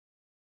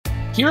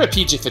Here at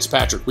PJ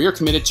Fitzpatrick, we are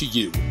committed to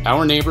you,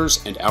 our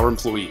neighbors, and our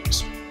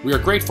employees. We are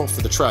grateful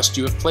for the trust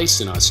you have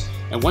placed in us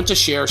and want to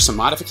share some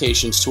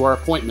modifications to our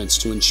appointments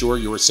to ensure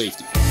your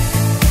safety.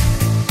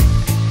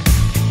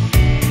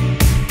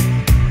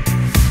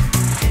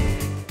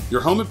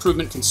 Your home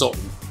improvement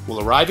consultant will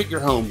arrive at your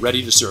home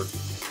ready to serve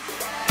you.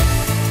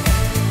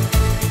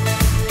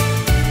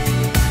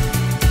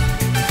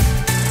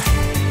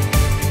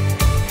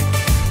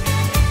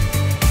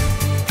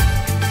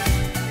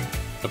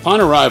 Upon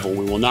arrival,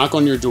 we will knock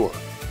on your door.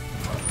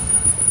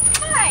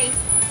 Hi.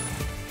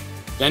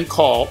 Then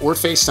call or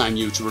FaceTime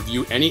you to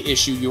review any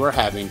issue you are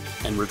having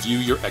and review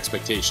your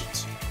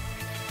expectations.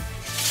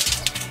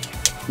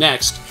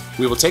 Next,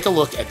 we will take a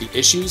look at the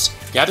issues,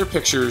 gather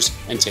pictures,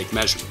 and take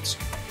measurements.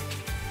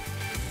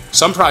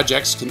 Some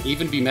projects can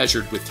even be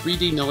measured with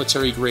 3D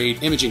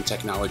military-grade imaging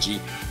technology,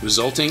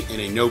 resulting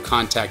in a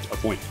no-contact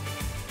appointment.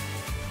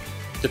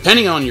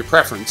 Depending on your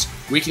preference,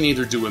 we can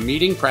either do a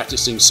meeting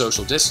practicing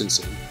social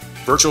distancing,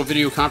 virtual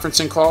video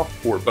conferencing call,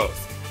 or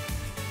both.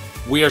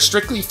 We are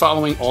strictly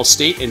following all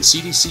state and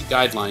CDC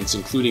guidelines,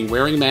 including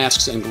wearing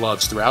masks and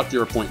gloves throughout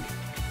your appointment.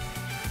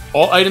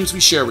 All items we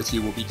share with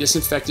you will be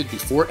disinfected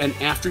before and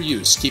after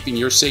use, keeping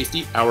your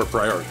safety our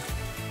priority.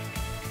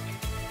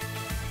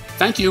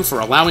 Thank you for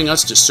allowing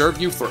us to serve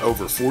you for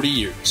over 40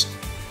 years.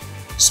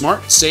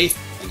 Smart, safe,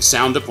 and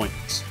sound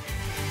appointments.